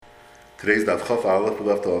Today's daf Chaf Aleph. We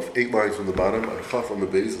left off 8 lines from the bottom and Chaf on the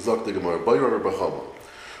base. Zak the Gemara. Bayar Bachama.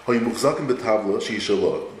 Hayimuchzakim betavla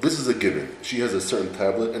sheishalah. This is a given. She has a certain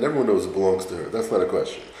tablet, and everyone knows it belongs to her. That's not a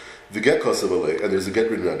question. The get kasav and there's a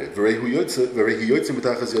get written on it. Verehi yotzim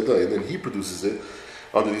b'tachas yaday, and then he produces it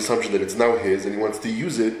under the assumption that it's now his, and he wants to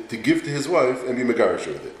use it to give to his wife and be megarish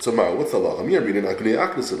with it. So, what's the law? We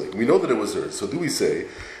know that it was hers. So, do we say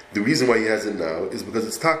the reason why he has it now is because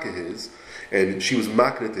it's taka his, and she was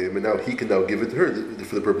makna to him, and now he can now give it to her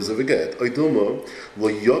for the purpose of a get? She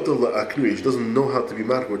doesn't know how to be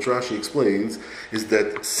makna. What Rashi explains is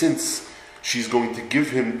that since she's going to give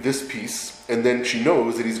him this piece, and then she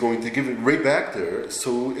knows that he's going to give it right back to her,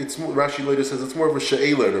 so it's Rashi later says it's more of a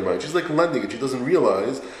she'ela in her mind. She's like lending it. She doesn't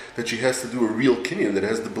realize that she has to do a real kinyan that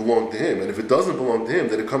has to belong to him. And if it doesn't belong to him,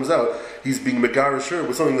 then it comes out he's being megarish her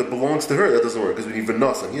with something that belongs to her. That doesn't work, because we need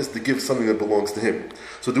v'nasan. He has to give something that belongs to him.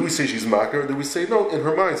 So do we say she's makar, or do we say no, in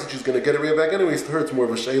her mind, since she's going to get it right back anyways, to her it's more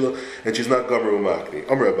of a she'ela, and she's not gomer u'makni.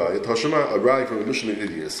 Amar Abaye, Tashema, a rai from the Mishnah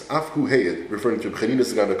Idias, Afku Heyed, referring to B'chanina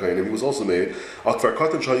Sagana Kainim, he was also made, Akfar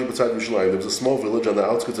Katan Shayi B'tzad Yerushalayim, there was a small village on the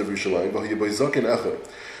outskirts of Yerushalayim,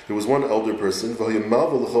 there was one elder person,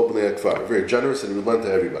 very generous, and he would lend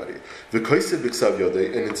to everybody. And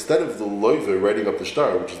instead of the loiver writing up the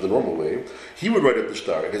star, which is the normal way, he would write up the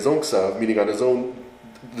star, his own ksav, meaning on his own,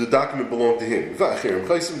 the document belonged to him. Then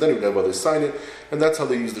he would have others sign it, and that's how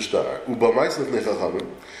they used the star. The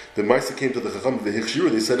Maisa came to the Chacham,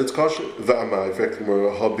 they said it's kosher. In fact, the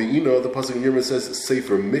pasuk in Yirmiyah says,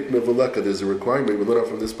 Sefer Mikna V'leka, there's a requirement, we learn out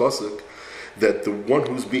from this pasuk, that the one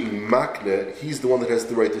who's being makne, he's the one that has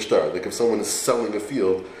to write the star. Like if someone is selling a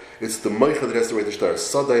field, it's the meicha that has to write the star.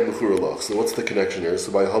 Sadai mechur alach. So what's the connection here?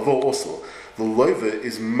 So by havo also, the loive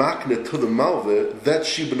is makne to the malve, that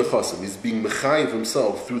shib nechasim. He's being mechayiv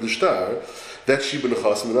himself through the star. That shib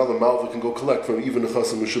nechasim, and now the malve can go collect from even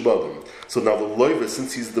nechasim mishabadim. So now the loive,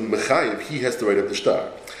 since he's the mechayiv, he has to write up the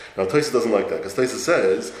star. Now Taisa doesn't like that, because Taisa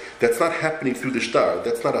says that's not happening through the star.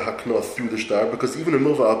 That's not a hakna through the star, because even in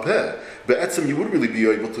Milva Alpeh, be'etzem you would really be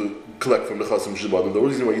able to collect from the chasim shibadim. The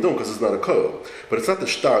reason why you don't, because it's not a koil. But it's not the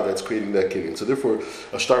star that's creating that kinyan. So therefore,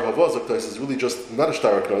 a star havazak Taisa is really just not a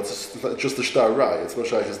star hakna. It's just a star rai. It's no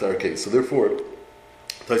shaykh star case. So therefore,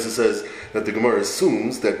 Taisa says that the Gemara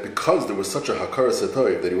assumes that because there was such a hakara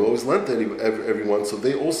setoiv that he always lent to everyone, so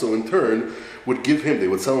they also in turn would give him, they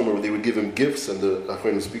would sell him, or they would give him gifts, and the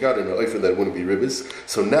achronim speak out in an oifer that wouldn't be ribbis.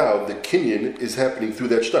 So now the kinyan is happening through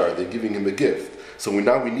that star. They're giving him a gift. So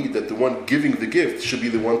now we need that the one giving the gift should be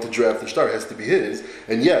the one to draft the star. It has to be his.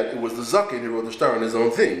 And yet, it was the Zakin who wrote the star on his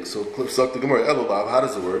own thing. So, Zak the Gemara, Elolav, how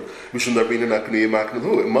does it work?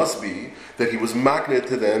 It must be that he was makne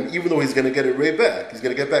to them, even though he's going to get it right back. He's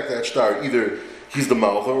going to get back that star. Either he's the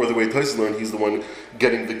malcha, or the way Taisa learned, he's the one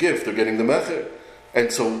getting the gift, or getting the mecher.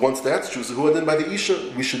 And so once that's true, so then by the Isha,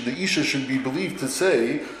 the Isha should be believed to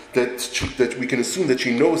say that we can assume that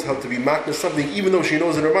she knows how to be makna something, even though she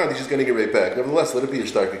knows in her mind that she's going to get right back. Nevertheless, let it be a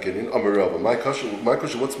stark kinyan. Amarava. My question,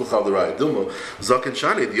 what's Michal the Raya? Dilma, Zaken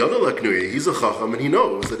Shani, the other Laknuya, he's a Chacham, and he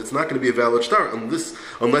knows that it's not going to be a valid star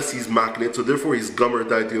unless he's makna, so therefore he's Gomer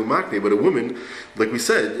Daitiyu makna. But a woman, like we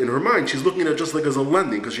said, in her mind, she's looking at it just like as a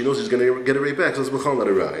lending, because she knows she's going to get it right back, so it's Michal not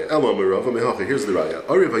a Raya. Elo Amarava, Mehacha, here's the Raya.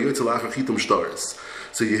 Ariv Hayotzelacha Chitum Shtaris.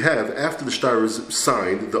 So you have, after the star is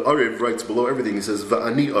signed, the Ariv writes below everything, he says,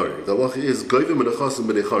 Va'ani Ariv. The halacha is, Goyvim Menechasim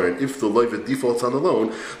Benecharim. If the loivet defaults on the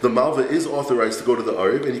loan, the malva is authorized to go to the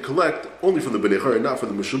Ariv, and he collect only from the Benecharim, not from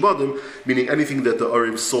the Mishabadim, meaning anything that the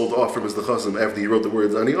Ariv sold off from his Nechasim after he wrote the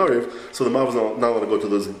words Ani Ariv, so the malva is not allowed to go to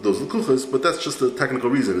those Lekuchas, but that's just a technical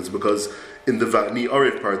reason. It's because in the Va'ani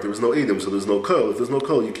Ariv part, there was no Edom, so there's no Kol. If there's no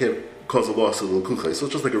Kol, you can't cause a loss of the Lekuchai. So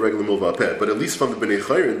it's just like a regular Milva Pet. But at least from the Bnei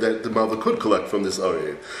Chayrin, that the Malva could collect from this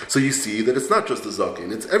Ariv. So you see that it's not just the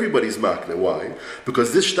Zakin, it's everybody's Makna. Why?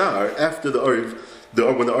 Because this star, after the Ariv,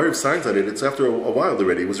 when the Ariv signs on it, it's after a while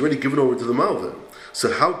already, it was already given over to the Malva.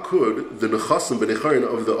 So how could the Nechasim Bnei Chayrin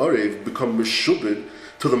of the Ariv become Meshubid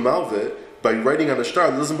to the Malva by writing on a star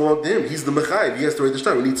that doesn't belong to him? He's the mechayiv. He has to write the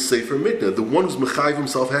star. We need sefer mikna. The one who's mechayiv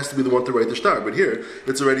himself has to be the one to write the star. But here,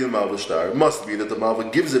 it's already the malva star. It must be that the malva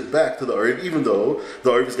gives it back to the ariv, even though the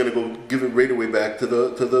ariv is going to go give it right away back to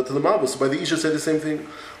the malva. So by the isha said the same thing.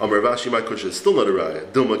 Amar Rashi, my kusha, it's still not a raya.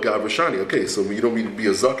 Dilma gav rashani. Okay, so you don't need to be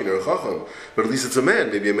a zakin or a chacham, but at least it's a man.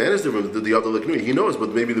 Maybe a man is different. The other leknui, he knows, but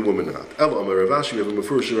maybe the woman not. Ela Amar Rashi, we have a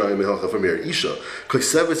mefurish raya mehalcha from here. Isha,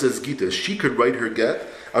 koiseva says gita, she could write her get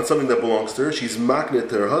on something that belongs to her. She's maknet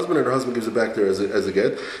to her husband, and her husband gives it back to her as a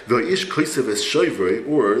get. V'ish koisev es shoivrei,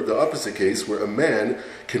 or the opposite case, where a man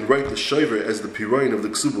can write the shoivrei as the pirayin of the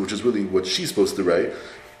ksuba, which is really what she's supposed to write.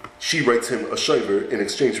 she writes him a shayver in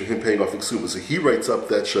exchange for him paying off the ksuba. So he writes up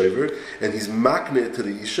that shayver, and he's makne it to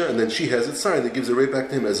the isha, and then she has it signed and gives it right back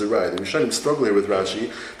to him as a ride. The Rishonim struggle here with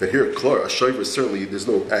Rashi, that here, Klar, a shayver, certainly, there's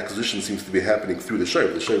no acquisition seems to be happening through the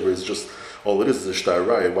shayver. The shayver is just, all it is a shtar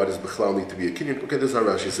raya. Why does Bechlal need to be a kinyan? Okay, this is how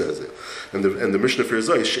Rashi says it. And the Mishnah for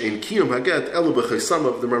Zay, Shein Kiyum Haget, Elu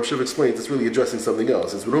B'chaysamav, the Ramshiv explains, it's really addressing something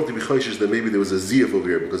else. It's we don't have to be chayshish that maybe there was a ziyav over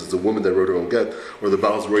here, because it's a woman that wrote her own get, or the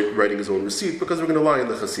Baal's writing his own receipt, because we're going to lie in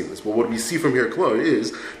the chasimas. But what we see from here, Klar,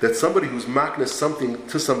 is that somebody who's makna something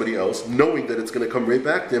to somebody else, knowing that it's going to come right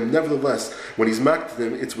back to him, nevertheless, when he's makna to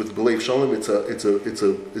him, it's with belev shalom, it's a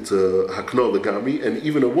hakno legami, and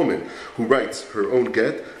even a woman who writes her own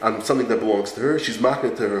get on something that belongs to her, she's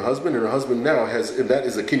makna to her husband, and her husband now has, and that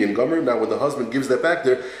is a kinyan gomer. Now when the husband gives that back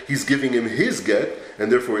there, he's giving him his get, and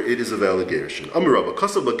therefore it is a valid gerushin. Amarabba,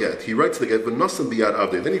 kasav laget, he writes the get, v'nasan biyad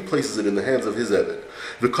avdei, then he places it in the hands of his eved.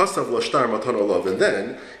 V'kasav lashtar matana olav, and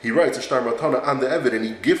then he writes a shtar matana on the eved, and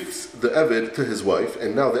he gifts the eved to his wife,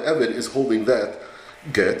 and now the eved is holding that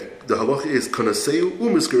get. The halach is kanaseu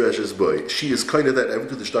umiskereshes boy. She is kind of that eved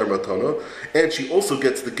to the shtar matana, and she also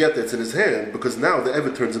gets the get that's in his hand, because now the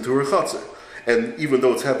eved turns into her chatzar. And even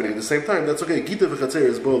though it's happening at the same time, that's okay. Gita v'chatzer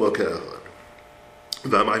is bo lo ke'echad.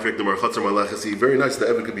 Very nice, the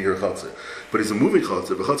Evid could be her chatzir. But he's a moving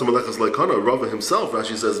chatzir. The chatzir malechas like Kana, Rava himself,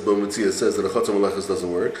 Rashi says, B'mitzia says that a chatzir malechas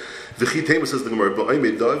doesn't work. The Chitema says the Gemara, the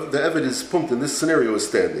Evid is pumped in this scenario is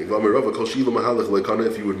standing.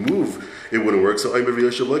 If you would move, it wouldn't work. So Aimer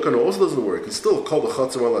V'yashav like Kana also doesn't work. It's still called the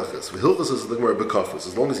chatzir malechas. Hilchas says the Gemara, B'kafas.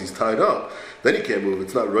 As long as he's tied up, then he can't move.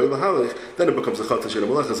 It's not Roy L'halech, then it becomes a chatzir shena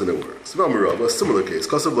malechas and it works. Rava, a similar case.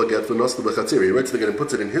 Kasav laget v'nasla b'chatzir. He writes the get and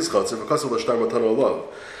puts it in his chatzir. V'kasav l'shtar matana olav.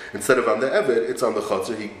 Instead of on the Eved, it's on the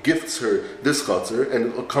chatzir. He gifts her this chatzir,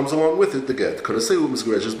 and it comes along with it the get.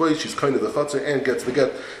 She's kind of the chatzir and gets the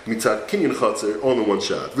get mitzat kinyan chatzir all in one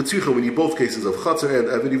shot. V'tzicha, we need both cases of chatzir and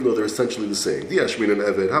Eved, even though they're essentially the same. The Ashmin and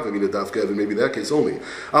Eved, Havamina dafka Eved, maybe that case only.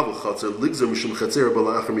 Avul chatzir ligzer mishum chatzir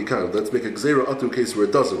bala'achar mikan. Let's make a gzeira atu case where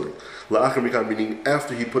it doesn't work. La'achar mikan meaning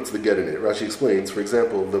after he puts the get in it. Rashi explains, for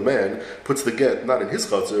example, the man puts the get not in his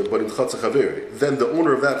chatzir but in chatzir chaveri. Then the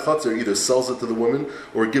owner of that chatzir either sells it to the woman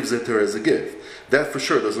or gives it to her as a gift. That for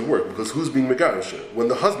sure doesn't work, because who's being megarisha? When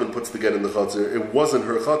the husband puts the get in the chatzir, it wasn't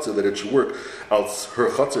her chatzir that it should work. Else her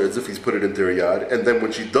chatzir, as if he's put it into her yad, and then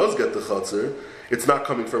when she does get the chatzir, it's not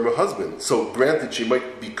coming from her husband. So granted, she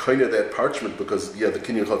might be kind of that parchment because, yeah, the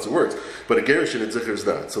kinyan chatzir works, but a gerushin and zikr is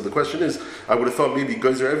not. So the question is, I would have thought maybe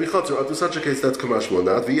geyser every chatzir, up to such a case, that's kamashma.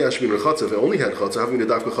 Not v'yashmin or chatzir. If I only had chatzir, having a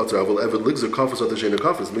dafka chatzir, I will eved ligzer kafas at the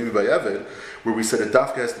kafas. Maybe by eved, where we said a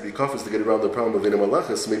dafka has to be kafas to get around the problem of inam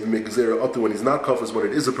malachas, maybe make gzeira up to when he's not kafas, when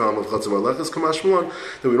it is a problem of chatzir malachas, kamashma,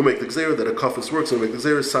 then we don't make the gzeira that a kafas works, and we make the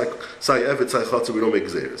gzeira sai eved, sai chatzir, we don't make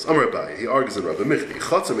gzeiras. Amar Abai, he argues in Rabbi Michti,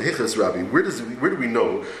 chatzir mehichas Rabbi, where do we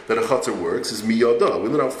know that a chatzir works is miyada. We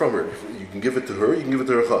learn out from her. You can give it to her, you can give it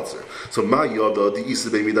to her chatzir. So ma yada the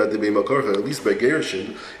isabei midat debei makarcha. At least by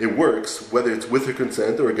gerushin, it works whether it's with her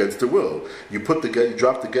consent or against her will. You put the get, you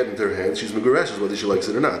drop the get into her hand. She's megureshes whether she likes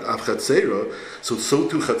it or not. Af chatzera. So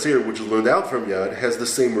too chatzir, which is learned out from yad, has the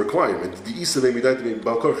same requirement. The isabei midat debei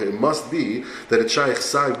makarcha. It must be that a shaykh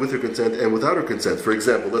side with her consent and without her consent. For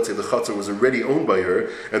example, let's say the chatzir was already owned by her,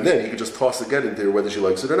 and then he could just toss the get into her whether she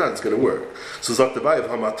likes it or not. It's going to work. So zaktabayev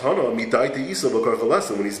hamat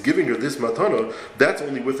when he's giving her this matana, that's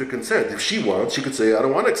only with her consent. If she wants, she could say, I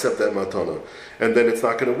don't want to accept that matana. And then it's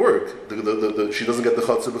not going to work. She doesn't get the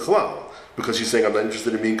chatzah b'chlal, because she's saying, I'm not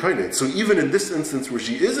interested in being kainit. So even in this instance where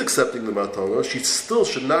she is accepting the matana, she still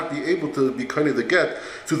should not be able to be kainit the get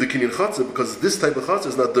through the kinyan chatzah, because this type of chatzah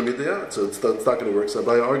is not dam yidayat, so it's not going to work. So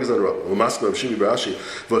Abaya argues on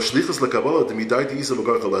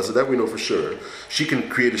so that we know for sure. She can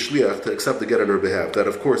create a shliach to accept the get on her behalf. That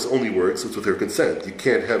of course only works with her consent. You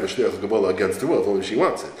can't have a shliach l'kabbalah against her will, if only she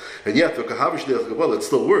wants it. And yet, the kahav shliach l'kabbalah, it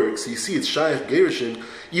still works. You see, it's shayach gerushin,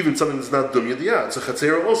 even something that's not dum yidiyat. It's a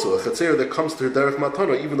chatzera also, a chatzera that comes to her derech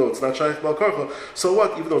matana, even though it's not shayach bal karcha. So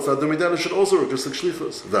what? Even though it's not dum yidiyat, it should also work just like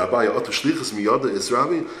shlichus. The abaya otu shlichus miyada is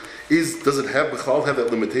Rabbi. Does it have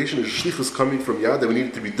that limitation? Is shlichus coming from yad that we need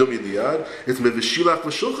it to be dum yad? It's mevishilach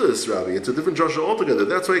v'shulchas, Rabbi. It's a different drasha altogether.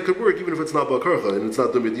 That's why it could work even if it's not balkarcha and it's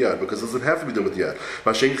not dum yad, because it doesn't have to be dum yad.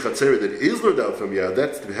 Mashen chatzera that is learned out from yad,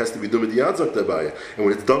 that has to be dum yad zaktabaya. And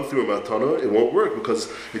when it's done through a matana, it won't work because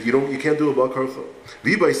if you can't do a balkarcha.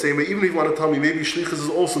 V'ibay say, even if you want to tell me maybe shlichus is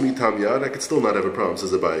also mitam yad, I could still not have a problem,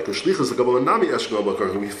 says Abaye. Because shlichus l'kabel nami eshkol bal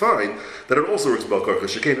karcha, we find that it also works bal karcha.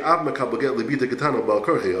 Shekein ab mekabel get libita ketana bal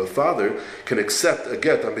karcha. A father can accept a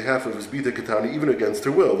get on behalf of his bita ketana even against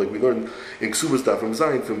her will, like we learned in Ksubas Dafim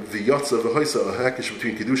Zayin from the Yotza v'Hoisa, a hakish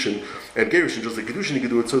between Kiddushin and Gerushin. Just like Kiddushin, you can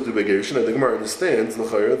do it so too by Gerushin. And the Gemara understands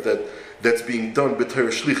that that's being done b'Torah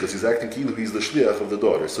shlichus. He's acting kilu, he's the shliach of the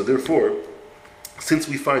daughter. So therefore, since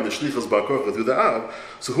we find the shlichus ba'korcha through the av,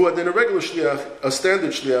 so who had then a regular shliach, a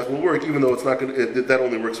standard shliach will work, even though it's not going that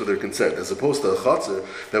only works with her consent, as opposed to a chatzah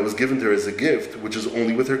that was given to her as a gift, which is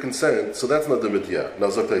only with her consent. So that's not the mitiyah. Now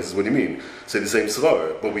Zakta says, what do you mean? Say the same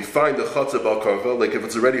svar, but we find the chatzah ba'korcha, like if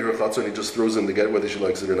it's already her chatzah and he just throws in the get whether she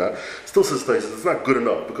likes it or not. Still says it's not good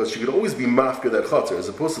enough because she could always be mafka that chatzah, as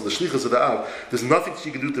opposed to the shlichus of the av. There's nothing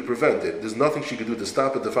she can do to prevent it. There's nothing she can do to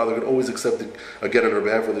stop it. The father could always accept it again on her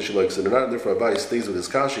behalf whether she likes it or not, and therefore Abai stays with his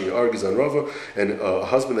kashi, he argues on Rava, and a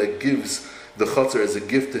husband that gives the chutzner as a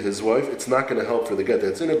gift to his wife, it's not going to help for the get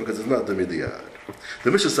that's in it because it's not the midiyad.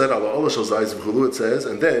 The Mishnah said, it says,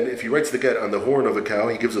 and then if he writes the get on the horn of a cow,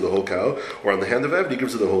 he gives her the whole cow, or on the hand of Eved, he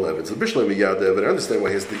gives her the whole Eved. So the Mishnah miyad Eved, I understand why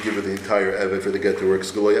he has to give her the entire Eved for the get to work.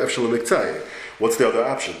 What's the other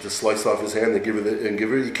option? To slice off his hand and give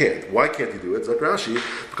her? He can't. Why can't he do it? Zak Rashi,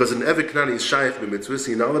 because an Eved Knani is shaykh b'mitzvah,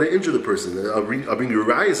 you're not allowed to injure the person. I'll bring you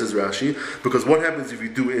Uriah, says Rashi, because what happens if you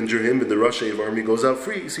do injure him and the Rashi of army goes out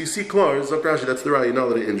free? So you see, Klar, Zak Rashi, that's the Raya, you're not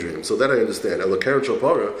allowed to injure him. So that I understand. Why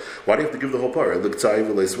do you have to give the whole para?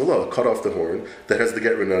 Cut off the horn that has the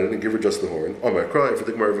get written on it and give her just the horn. Omar cry for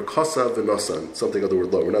the Gemara v'kasa v'nasan, something other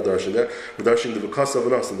word low. We're not darshing that. We're darshing the v'kasa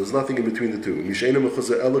v'nasan. There's nothing in between the two.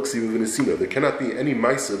 There cannot be any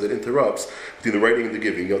maisa that interrupts between the writing and the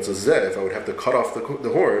giving. If I would have to cut off the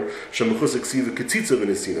horn,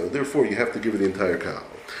 therefore you have to give her the entire cow.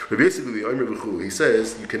 Basically, he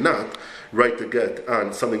says you cannot write the get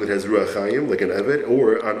on something that has ruach chayim, like an evet,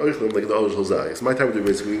 or on oichlim, like the olosh hozai. So my time with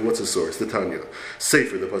basically, what's the source? The Tanya.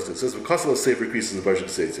 Sefer, the pasuk says, v'kasala sefer creases in the parsha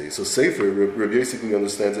Seitze. So sefer, Rabbi basically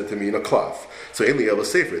understands it to mean a cloth. So in the Ela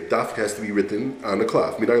sefer, daf has to be written on a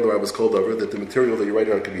cloth. Minayin l'rab was called over that the material that you write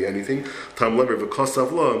it on can be anything. Tam lever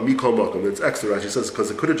v'kasav la mikol makom. It's extra. Rashi says because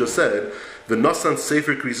it could have just said v'nasan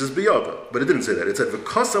sefer creases biyada, but it didn't say that. It said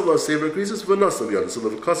v'kasav la sefer creases v'nasan biyada. So the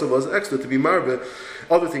v'kasav la is extra to be marbe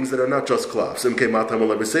other things that are not just cloths. Why did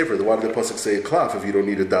the pasuk say a cloth if you don't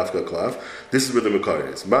need a dafka cloth? This is where the makar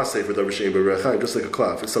is. Ma sefer davar she'ein b'rechaim, just like a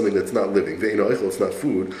cloth, it's something that's not living. Ve'eino eichel, it's not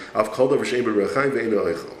food. Av kol davar she'ein b'rechaim ve'eino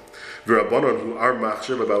eichel. V'rabbanon who are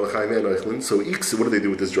machsher b'balachayim and eichlin. So iksiv, what do they do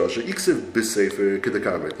with this drasha? Iksiv b'sefer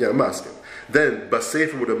kedekamet. Yeah, maskim. Then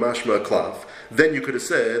b'sefer with a mashma cloth. Then you could have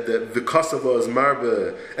said that the kasava is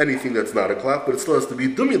marba anything that's not a cloth, but it still has to be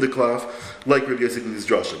dumya the cloth, like Rabbi Yosef's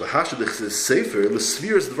drasha. The hashadich says sefer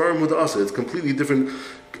l'sfir dvar mudasa. It's completely different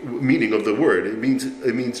meaning of the word. It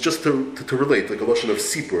means just to relate, like a lashon of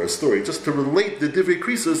sipur, a story, just to relate the divrei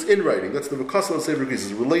krisos in writing. That's the v'kasal sefer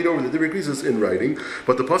krisos. Relate over the divrei krisos in writing,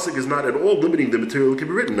 but the pasuk is not at all limiting the material it can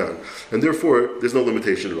be written on, and therefore there's no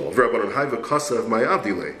limitation at all. V'rabbanon hay v'kasav my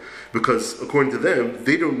avdile, because according to them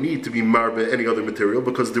they don't need to be marbe any other material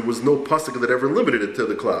because there was no pasuk that ever limited it to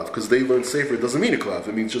the cloth. Because they learned sefer, it doesn't mean a cloth;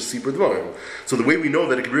 it means just sipur dvarim. So the way we know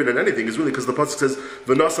that it can be written on anything is really because the pasuk says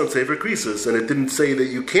v'nasan sefer krisos, and it didn't say that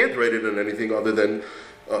you can't write it on anything other than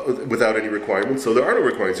without any requirements. So there are no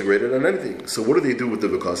requirements to write it on anything. So what do they do with the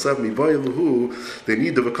v'kasav? They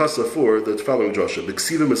need the v'kasav for the following drasha.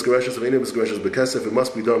 It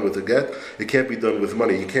must be done with a get. It can't be done with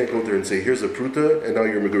money. You can't go there and say, here's a pruta, and now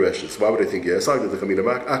you're megareshes. Why would I think yes? We know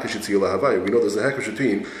there's a hekesh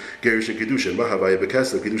between gerish and kedushin. Mahavaya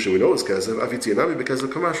b'kasav, kedushin we know it's kasav. Avitzianami b'kasav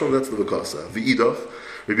kamashal, that's the v'kasav. V'idach,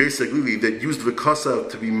 Rabbi Saglili, that used v'kasav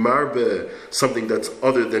to be marbe something that's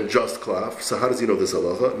other than just cloth. So how does he know this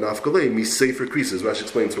halacha? Nafkalei mi sefer krisos. Rashi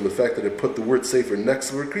explains from the fact that it put the word sefer next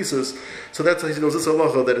to the word krisos. So that's how he knows this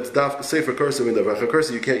halacha that it's daf sefer karsa and davacha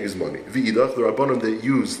karsa. You can't use money. V'idach, the rabbanon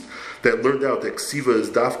that learned out that ksiva is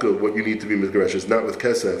dafka what you need to be mizgareshes, not with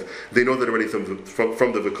kesef. They know that already from the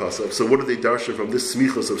v'kasav. So what do they darsha from this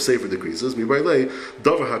smichos of sefer decreases? Mibaylei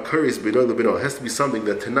davar hakaris b'noi lebino. It has to be something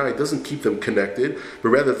that tonight doesn't keep them connected, but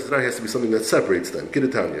rather tonight has to be something that separates them.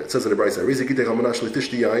 Gittin. It says in the Brisa,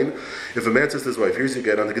 if a man says to his wife, here's your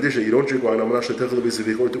get on the kedusha, you don't drink wine, or go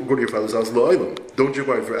to your father's house, don't drink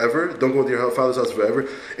wine forever, don't go to your father's house forever.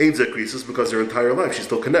 Ain't zakrisis because their entire life she's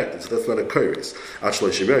still connected, so that's not a kairis.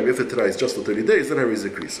 If it tonight is just for 30 days, then her is a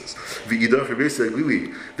krisis.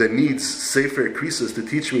 That needs sefer krisis to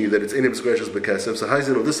teach me that it's inim scratches b'kesef. So how does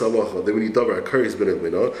he know this halacha that when you davar a kairis ben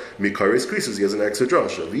edlina, mi kairis krisis, he has an extra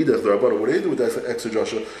drasha. What do they do with that extra drasha?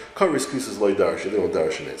 Kairis krisis loy darsha, they don't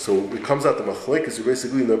darshan it. So it comes out the machlekes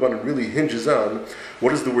basically in the Rabbanan really hinges on what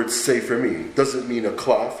does the word sefer mean? Does it mean a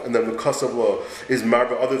klaf, and then the kasav law is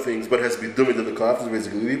marba other things, but it has to be dummy to the klaf, is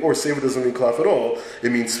basically, or sefer doesn't mean klaf at all,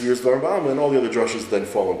 it means spheres dvar ba'alma, and all the other drushes then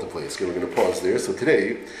fall into place. Okay, we're going to pause there. So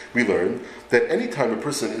today, we learned that anytime a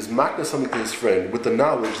person is makna something to his friend with the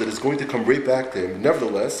knowledge that it's going to come right back to him,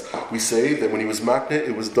 nevertheless, we say that when he was makna,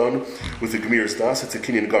 it was done with the gemir stas, it's a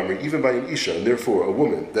kinyan gomer, even by an isha, and therefore a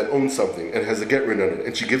woman that owns something and has a get written on it,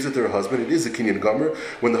 and she gives it to her husband, it is a kinyan gomer.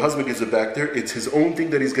 When the husband gives it back there, it's his own thing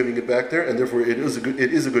that he's giving it back there, and therefore it is a good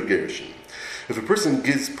gerushin. If a person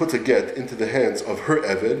puts a get into the hands of her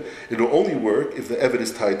eved, it will only work if the eved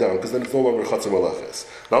is tied down, because then it's no longer chatzar malaches.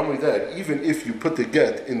 Not only that, even if you put the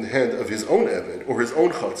get in the hand of his own eved or his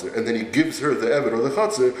own chatzar, and then he gives her the eved or the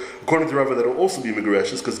chatzar, according to Rava, that will also be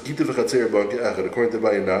megreshes, because Gittin v'chatzer banke echad, according to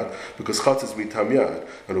Bayan not, because chatzar is mitam yad.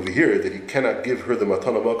 And over here, that he cannot give her the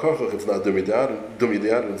matana bal karchach, it's not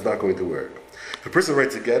dumidad, and it's not going to work. If a person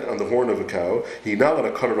writes a get on the horn of a cow, he's not allowed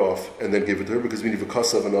to cut it off and then give it to her, because we need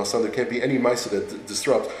v'kasav and asan. There can't be any ma'isa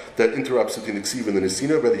that interrupts between the ksiv and the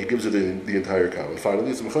nesina, rather he gives her the entire cow. And finally,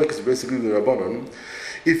 it's machlekes basically the rabbanon.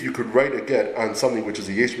 If you could write a get on something which is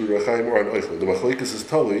a yesh b'rachaim or an oichle, the machlekes is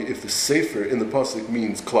tali. If the sefer in the pasuk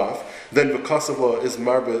means klaf, then v'kasav law is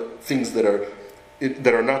marba things that are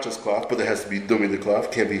not just klaf, but there has to be dumi the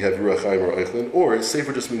klaf, can't be have ruachaim or eichlin, or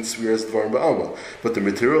sefer just means sviras dvarim ba'alma. But the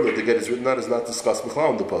material that the get is written on is not discussed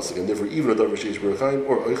b'chal in the pasuk, and therefore even a davar sheish ruachaim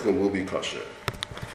or eichlin will be kosher.